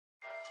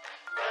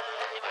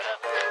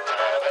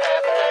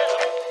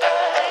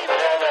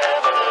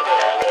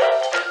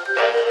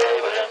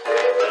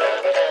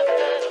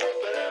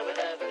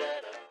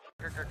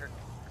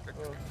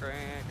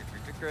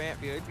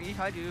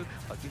behind you,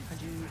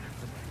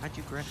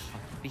 Grant.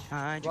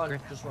 Behind you, Run,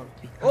 Grant. just run.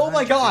 Behind Oh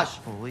my you, gosh!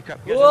 Holy crap!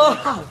 Whoa!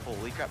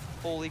 Holy crap!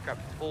 Holy crap!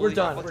 We're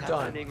done. What's We're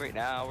done. happening right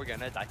now? We're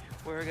gonna die.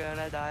 We're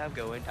gonna die. I'm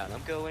going down.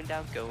 I'm going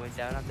down. Going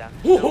down. I'm down.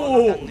 Whoa!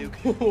 No, I'm down,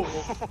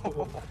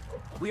 nuke.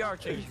 We are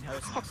changing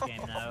hosts next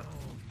game now.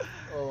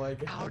 Oh my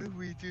god. How do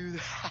we do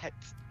that?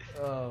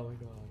 Oh my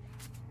god.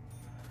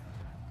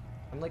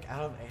 I'm like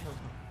out of ammo.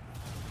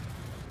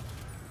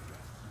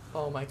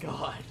 Oh my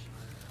gosh.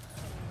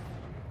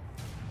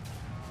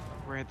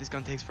 Grant, this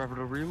gun takes forever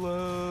to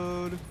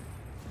reload.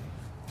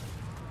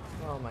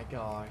 Oh my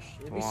gosh.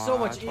 It'd be so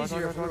much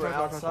easier if we were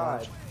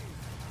outside.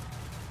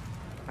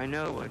 I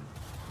know it would.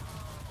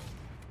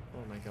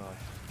 Oh my gosh.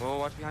 Whoa,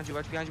 watch behind you,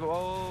 watch behind you.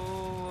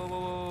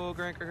 Whoa,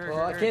 Grant.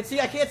 Oh, I can't see,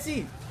 I can't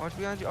see! Watch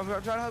behind you. I'm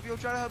trying to help you,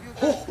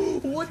 Oh,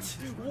 what?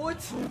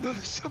 What? No,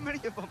 there's so many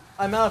of them.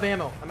 I'm out of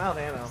ammo.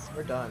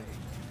 We're done.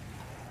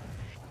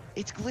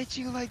 It's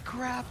glitching like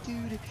crap,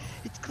 dude.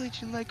 It's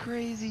glitching like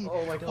crazy.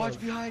 Oh my god. Watch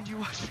behind you,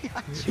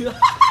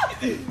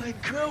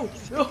 like No,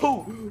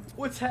 no!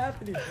 What's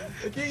happening?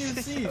 I can't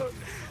even see.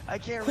 I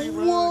can't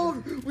Whoa!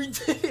 reload. We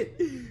did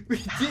it! We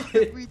How did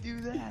did it! we do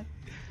that?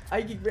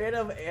 I ran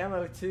out of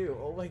ammo too.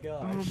 Oh my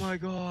gosh. Oh my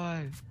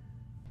god.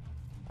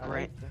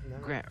 Grant,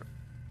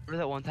 remember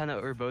that one time that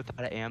we were both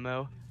out of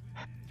ammo?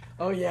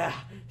 Oh yeah,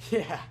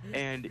 yeah.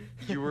 And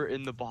you were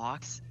in the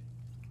box,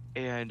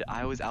 and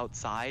I was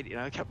outside, and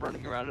I kept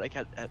running around, and I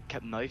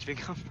kept knifing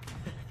him.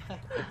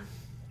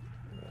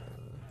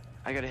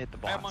 I gotta hit the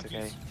box,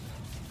 okay?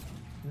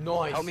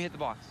 Nice. Help me hit the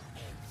box.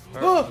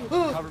 Oh,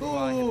 Cover me while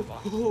I hit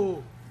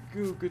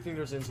the box. Good thing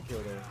there's insecure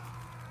there.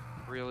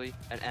 Really?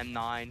 An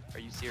M9? Are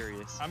you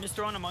serious? I'm just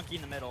throwing a monkey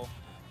in the middle.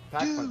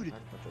 Dude!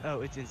 Oh,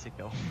 it's instant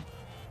kill.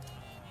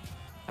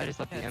 I just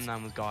thought the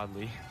M9 was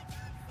godly.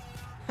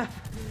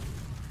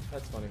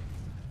 That's funny.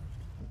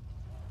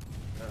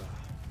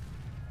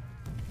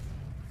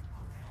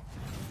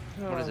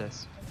 What is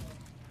this?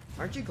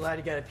 Aren't you glad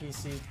you got a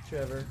PC,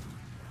 Trevor?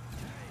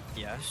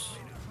 Yes.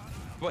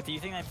 What, do you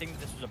think I think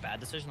this was a bad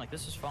decision? Like,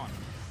 this is fun.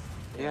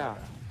 Yeah.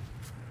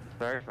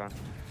 Very fun.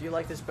 Do you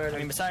like this better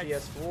than besides-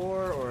 PS4,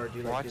 or do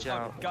you like Watch this?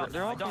 out. God,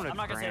 They're all I'm not kinda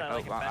gonna say that I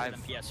like it grand. better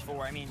than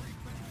PS4. I mean,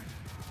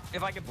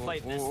 if I could play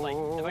this, like,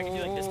 if I could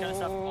do like this kind of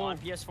stuff on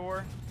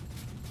PS4,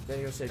 Then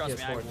you'll say trust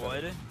me, I PS4.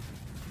 would.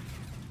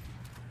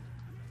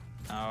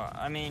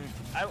 I mean,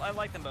 I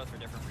like them both for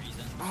different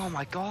reasons. Oh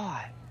my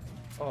god.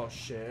 Oh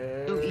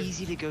shit. So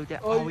easy to go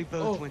down. Oh, we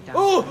both went down.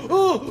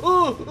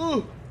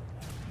 Oh!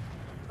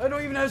 I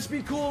don't even have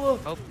speed cola.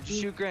 Oh,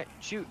 shoot, Grant.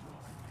 Shoot.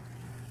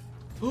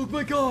 Oh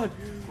my god.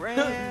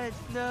 Grant,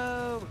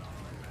 no.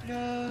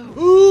 No.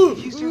 Ooh!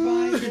 You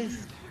survived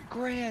this.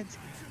 Grant,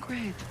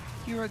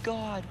 you're a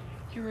god.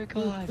 You're a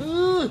god.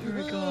 You're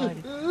a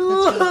god.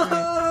 Let's go,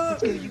 Grant.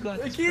 Let's go. You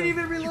got this. I can't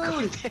bro. even You got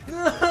reload. this.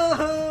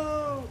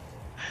 No!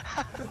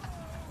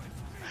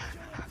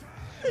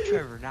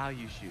 Trevor, now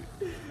you shoot.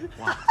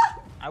 Wow.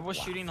 I was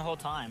shooting the whole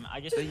time. I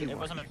just, So you it are.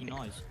 wasn't making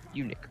noise.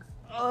 You nicker.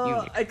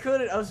 I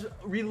couldn't. I was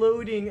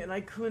reloading and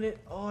I couldn't.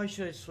 Oh, I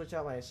should have switched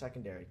out my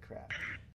secondary. Crap.